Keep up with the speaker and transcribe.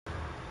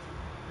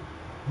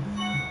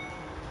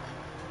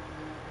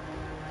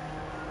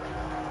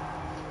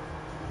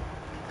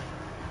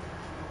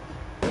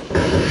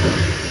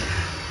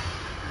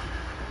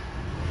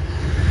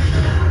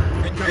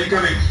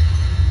Incoming.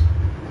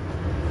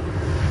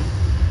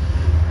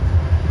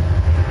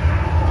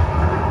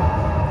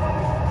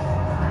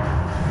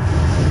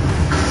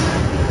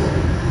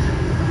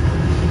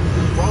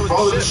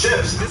 Follow the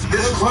ships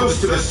this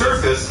close to the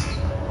surface.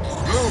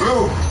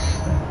 Move.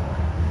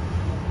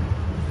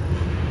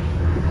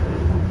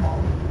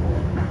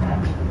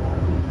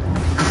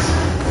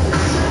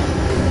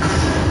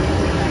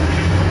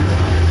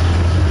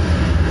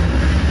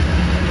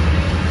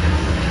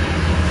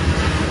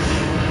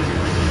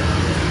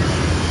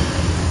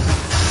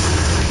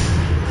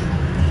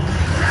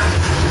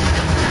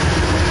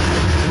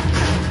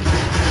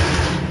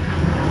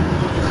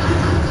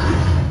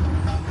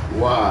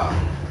 Wow.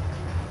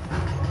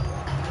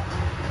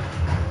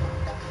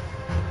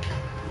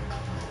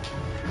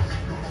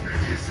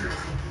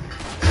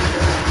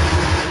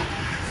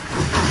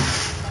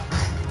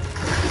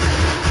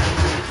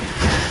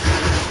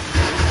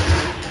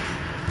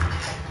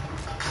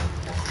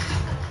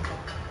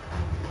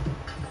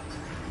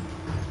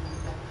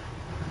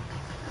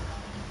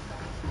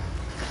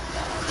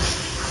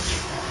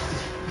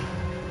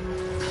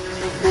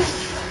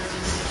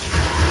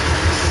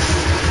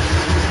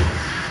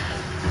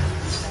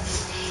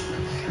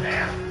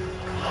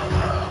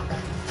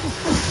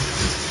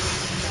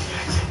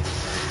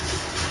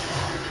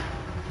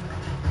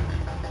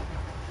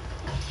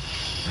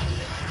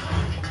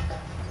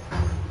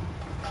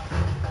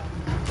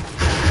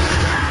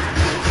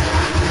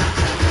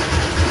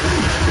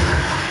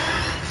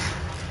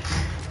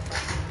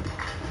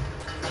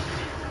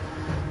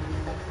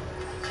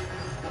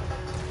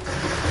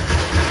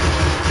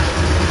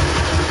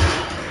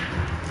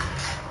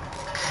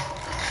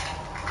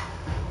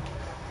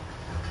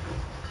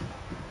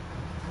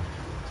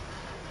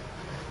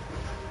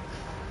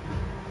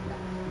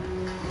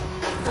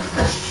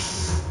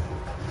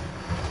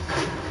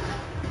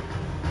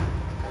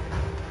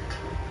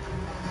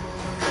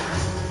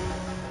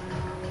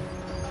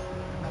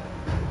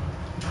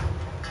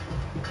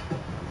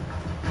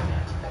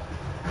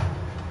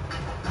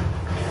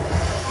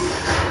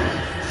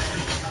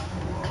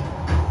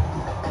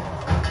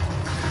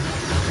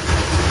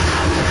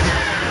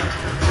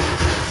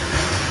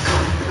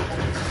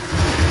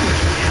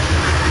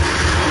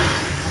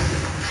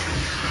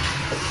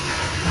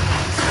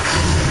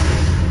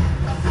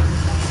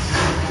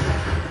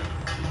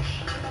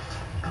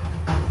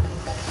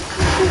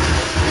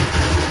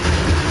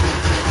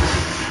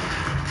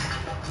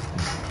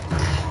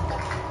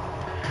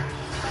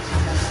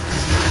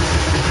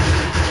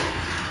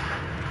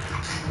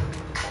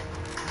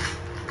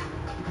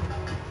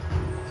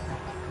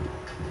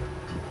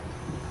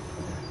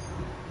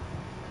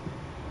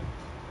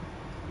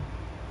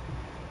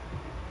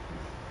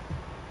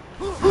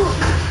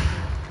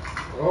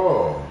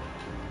 Oh.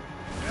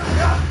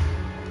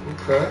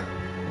 Okay.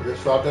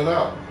 Let's start that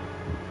out.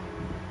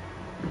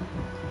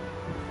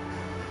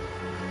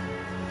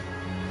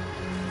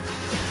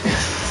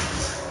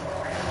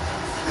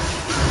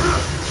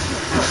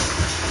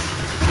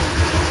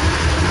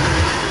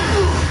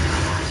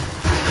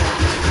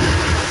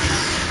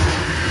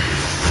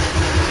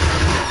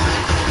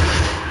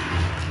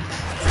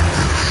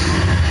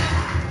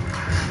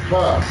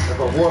 That's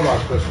a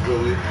warlock special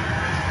ability.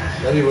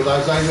 That he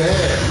realized I even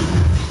had.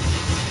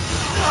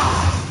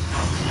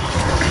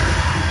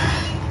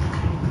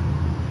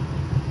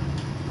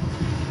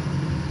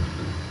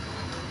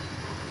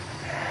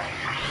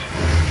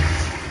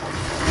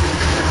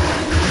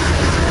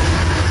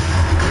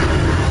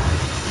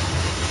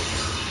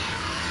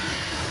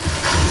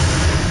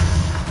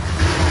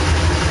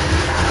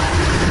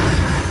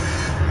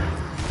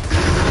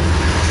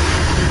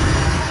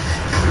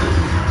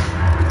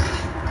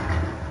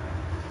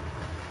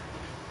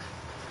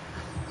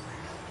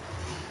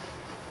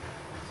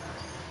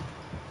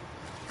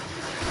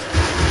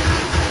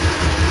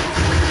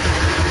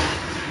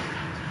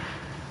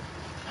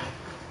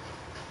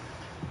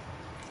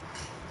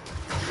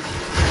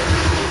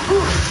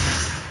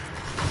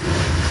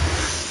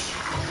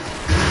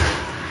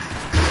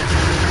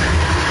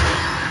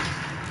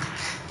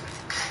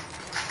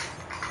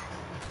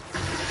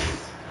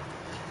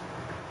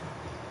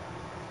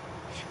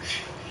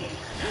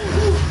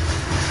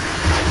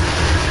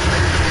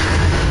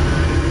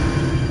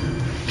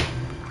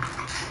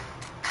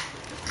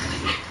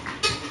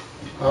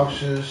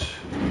 Options.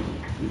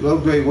 You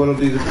upgrade one of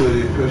these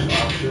abilities. Press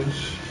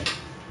options.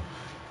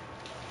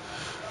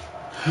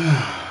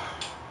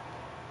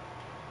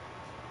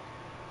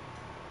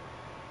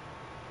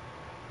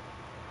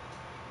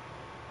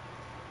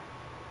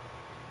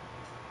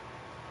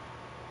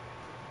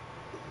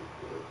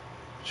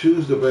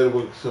 Choose the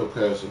available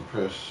subclass and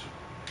press.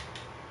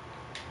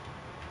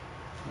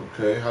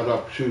 Okay, how do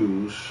I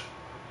choose?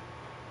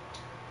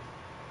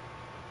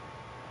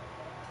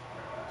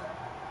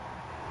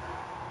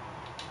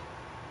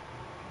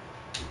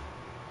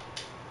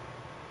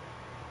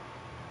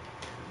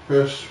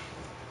 Press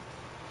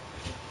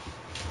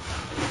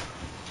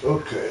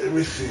Okay, let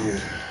me see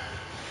here.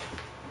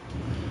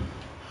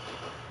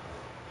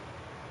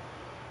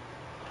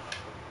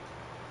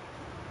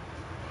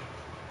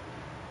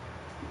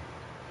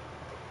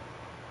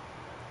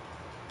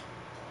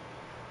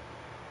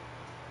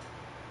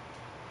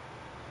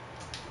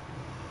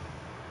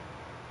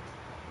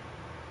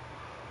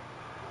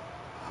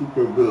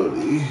 Super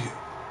ability.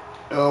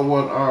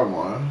 L1,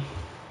 R1.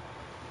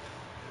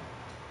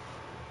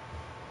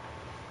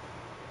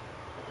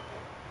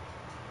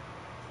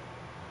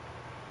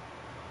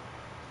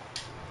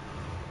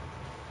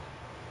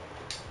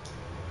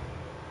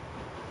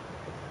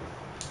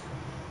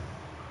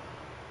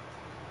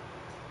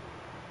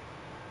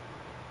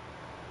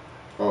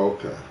 Oh,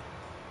 okay.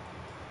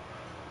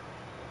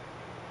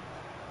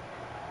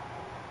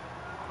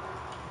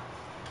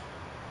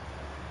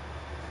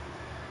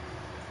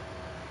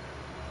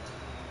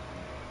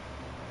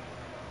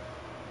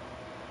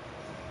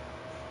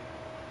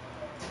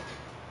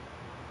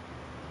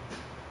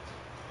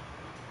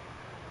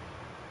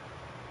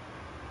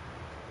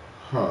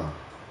 Huh.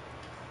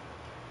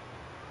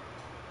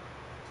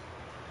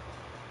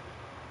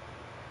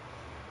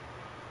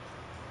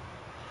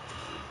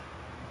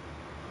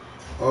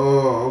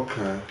 Oh,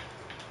 okay.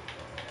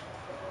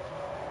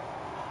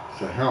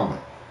 It's a helmet.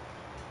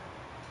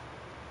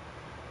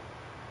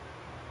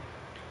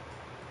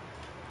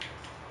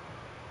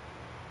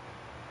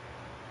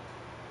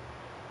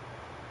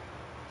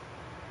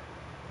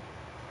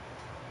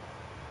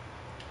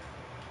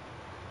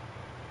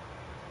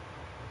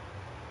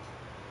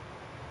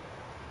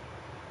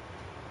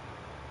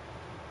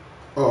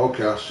 Oh,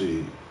 okay, I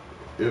see.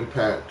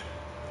 Impact,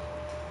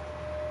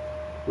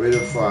 rate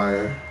of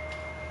fire,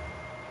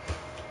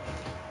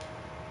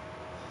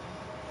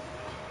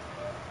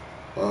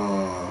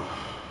 uh,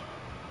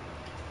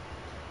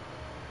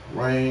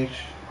 range,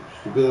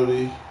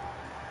 stability.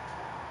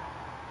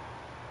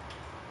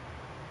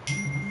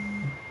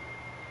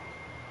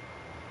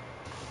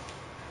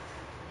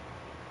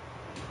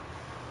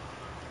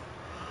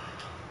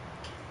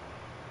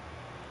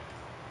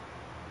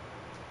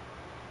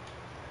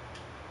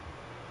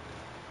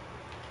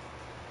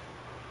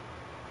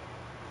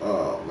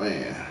 Oh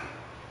man,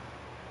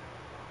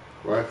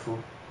 rifle.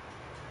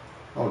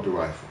 I want the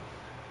rifle.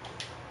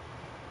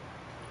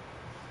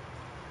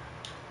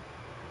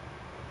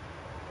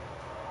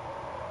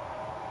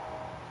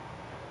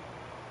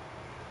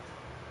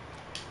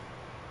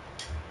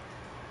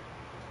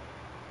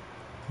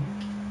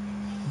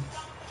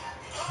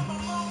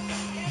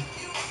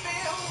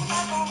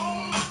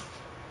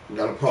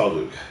 Gotta pause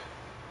it.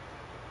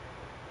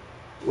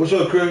 What's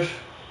up, Chris?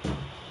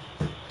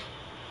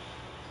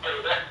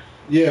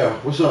 Yeah,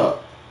 what's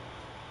up?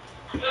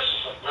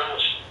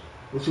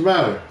 What's the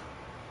matter?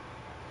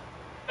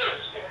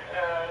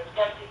 It's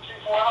got to be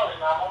 3-4 hours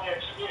now. I'm only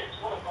at 2 gigs.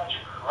 What a bunch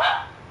of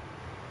crap.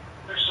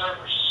 Their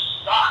servers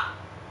suck.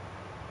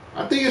 I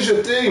think it's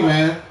your thing,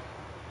 man.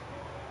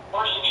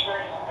 Worst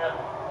experience ever.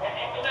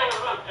 And you know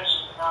what really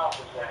pisses me off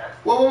is that.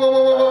 Whoa.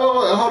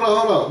 Hold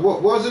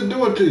on. What is it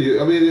doing to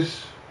you? I mean,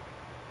 it's.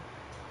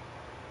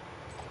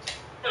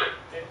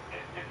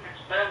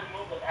 It's barely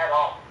moving at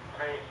all.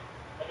 I mean,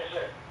 like I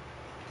said,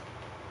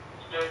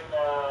 it's been a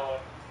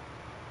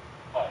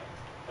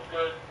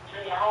good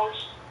 3 hours,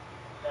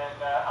 and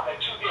I'm at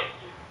 2 gigs,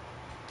 dude.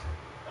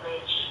 I mean,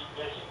 it's just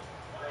ridiculous.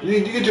 I mean, You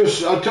get your.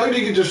 I told you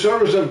to get your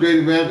service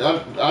upgraded, man.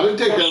 I didn't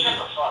take shut that.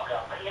 the fuck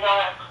up. You know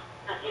what?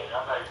 Forget it.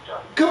 I'm not even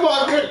talking. Come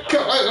on,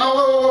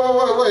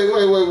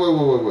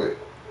 wait.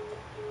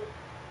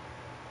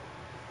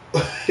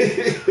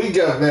 He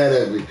got mad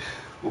at me.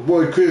 My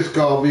boy Chris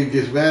called me,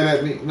 gets mad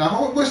at me.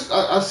 Now,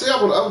 I say I'm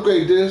gonna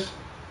upgrade this.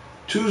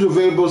 Choose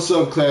available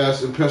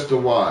subclass and press the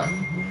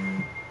Y.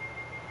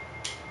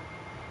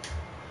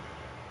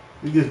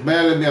 He gets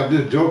mad at me. I'm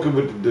just joking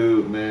with the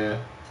dude,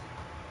 man.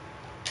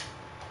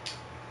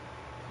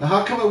 Now,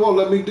 how come it won't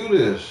let me do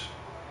this?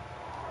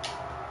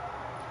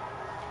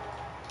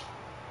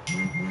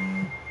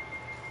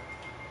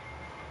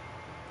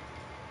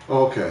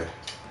 Okay.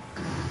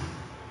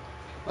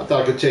 I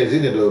thought I could change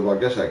any of those, but I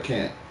guess I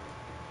can't.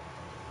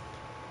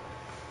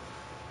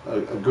 A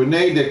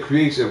grenade that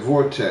creates a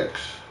vortex,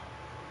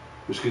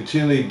 which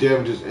continually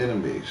damages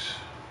enemies.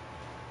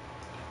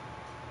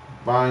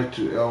 Bind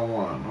to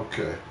L1.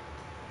 Okay.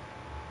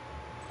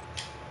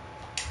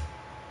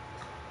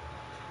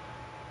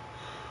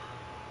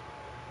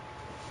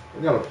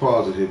 I gotta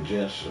pause it here,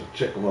 gents.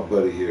 Check on my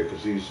buddy here,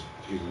 because he's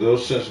a little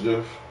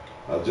sensitive.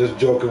 I was just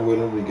joking with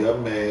him. He got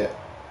mad.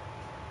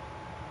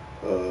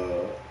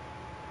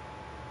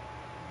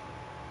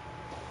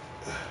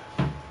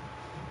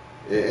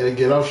 And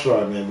again, I'm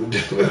sorry, man.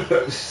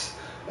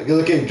 I guess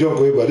I can't joke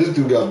with him, but this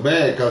dude got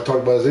mad because I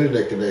talked about his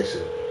internet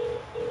connection.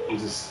 He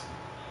just.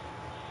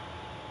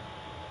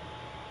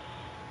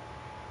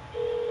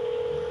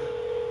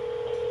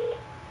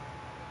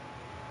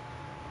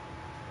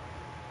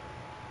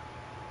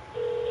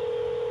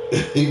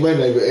 He might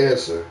not even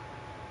answer.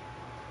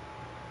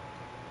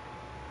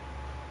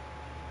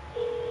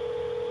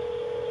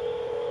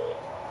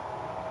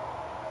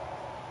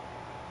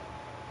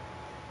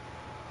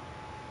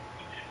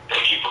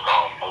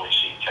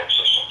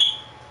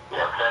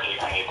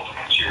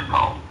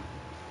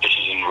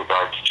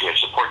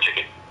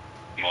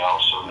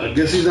 I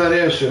guess he's not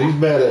answering.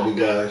 He's mad at me,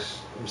 guys.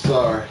 I'm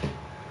sorry.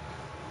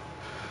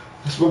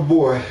 That's my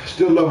boy.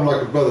 Still love him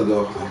like a brother,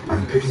 though.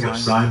 I'm picking up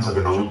signs of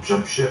an old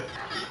jump ship.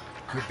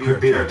 Could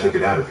be our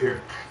ticket out of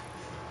here.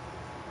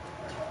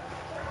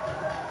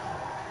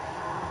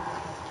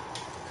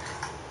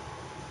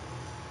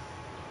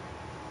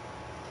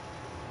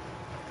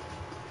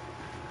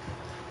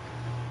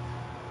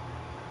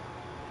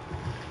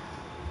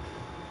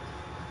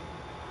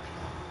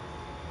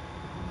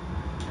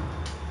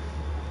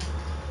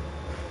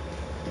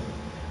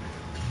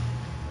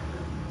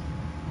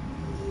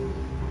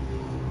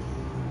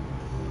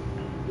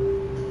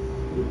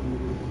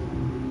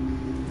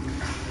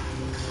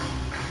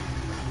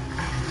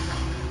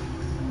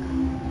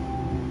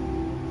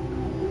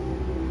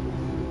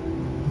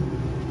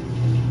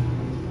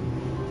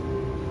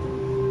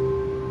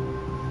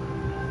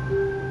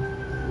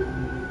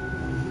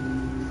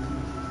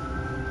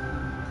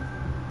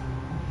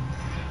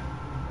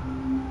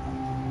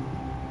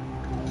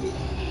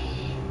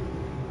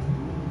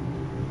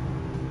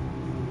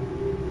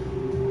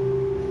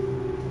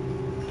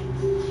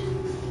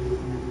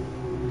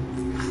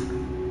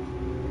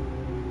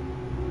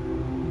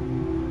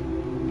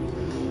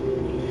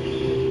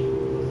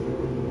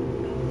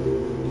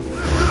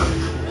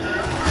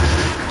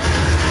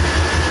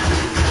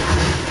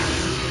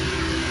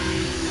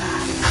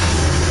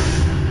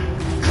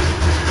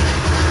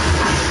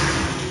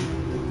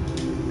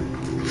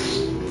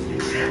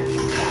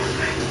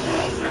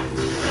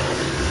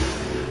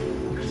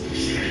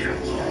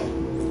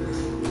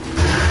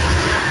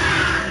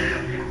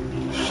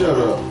 Shut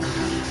up.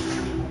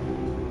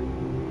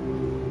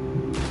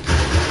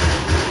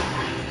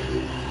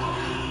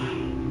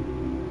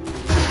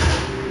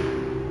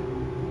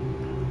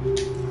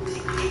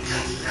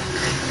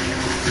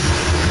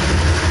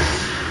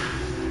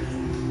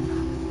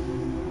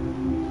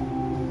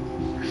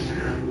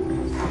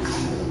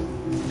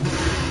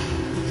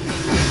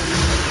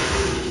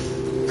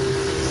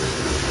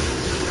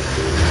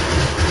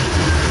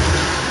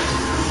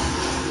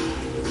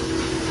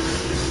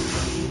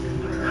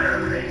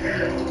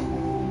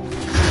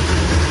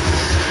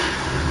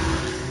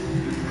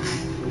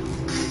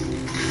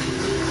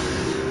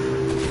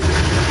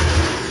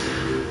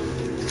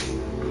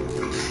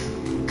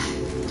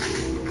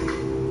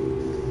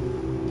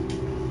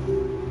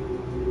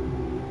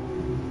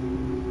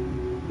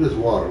 This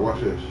water,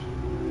 watch this.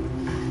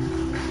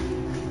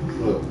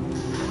 Look.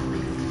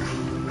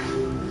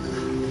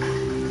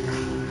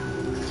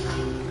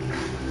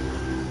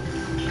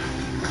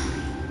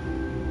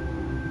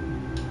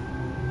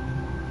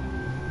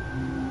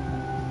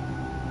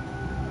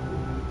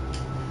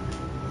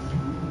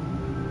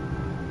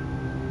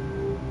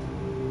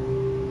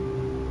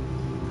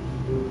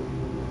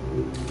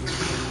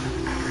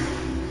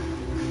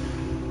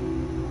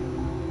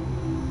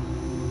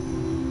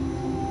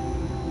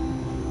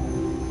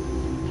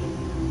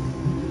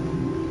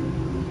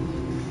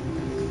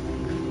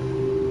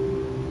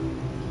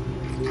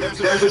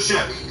 There's a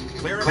ship.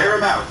 Clear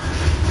him out.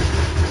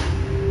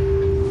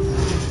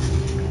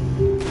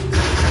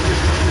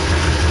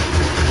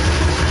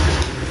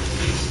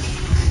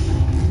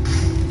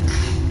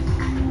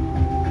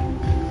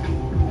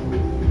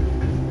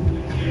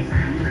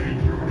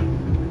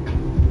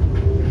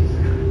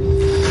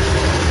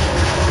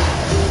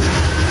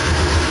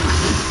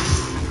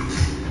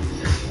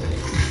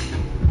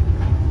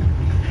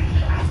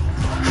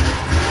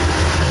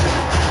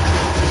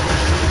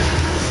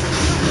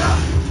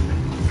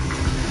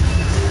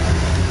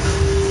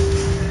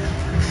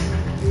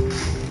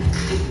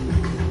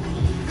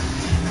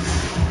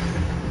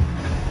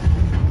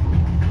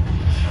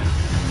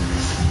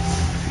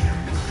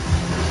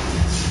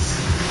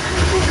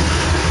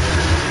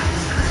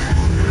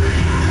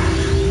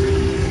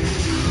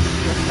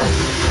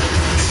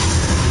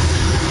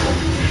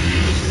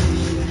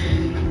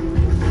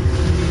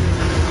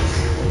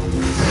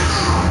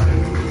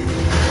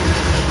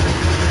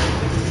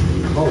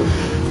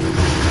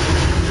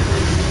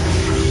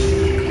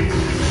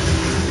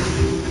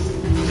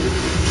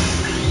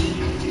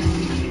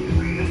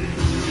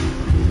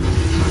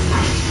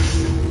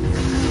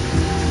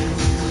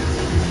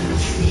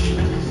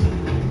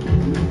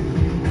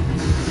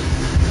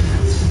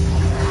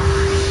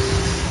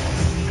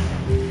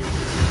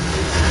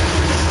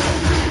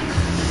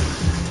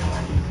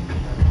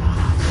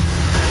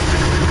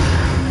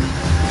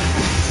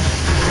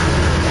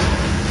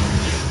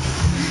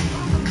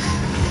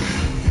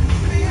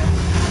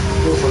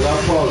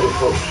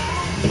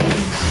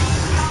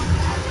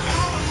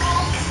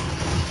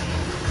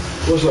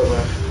 What's up,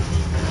 man?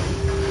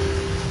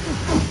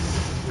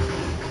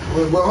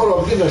 Well, hold on,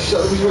 I'm getting a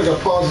shot. Let me see if I can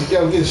pause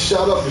again. I'm getting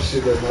shot up and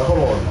shit right now. Hold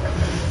on.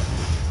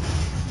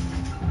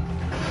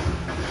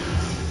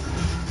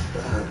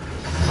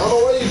 I don't know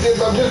what you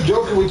did. I'm just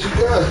joking with you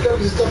guys. Gotta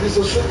be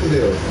so simple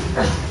there.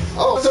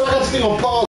 Oh, so I got to stay on pause.